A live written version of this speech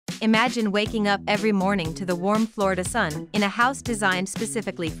Imagine waking up every morning to the warm Florida sun in a house designed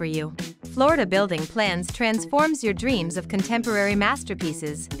specifically for you. Florida Building Plans transforms your dreams of contemporary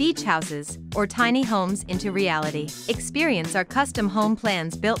masterpieces, beach houses, or tiny homes into reality. Experience our custom home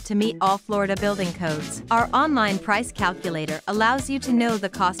plans built to meet all Florida building codes. Our online price calculator allows you to know the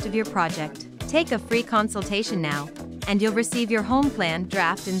cost of your project. Take a free consultation now, and you'll receive your home plan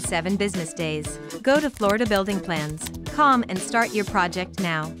draft in 7 business days. Go to floridabuildingplans.com and start your project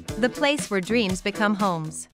now. The place where dreams become homes.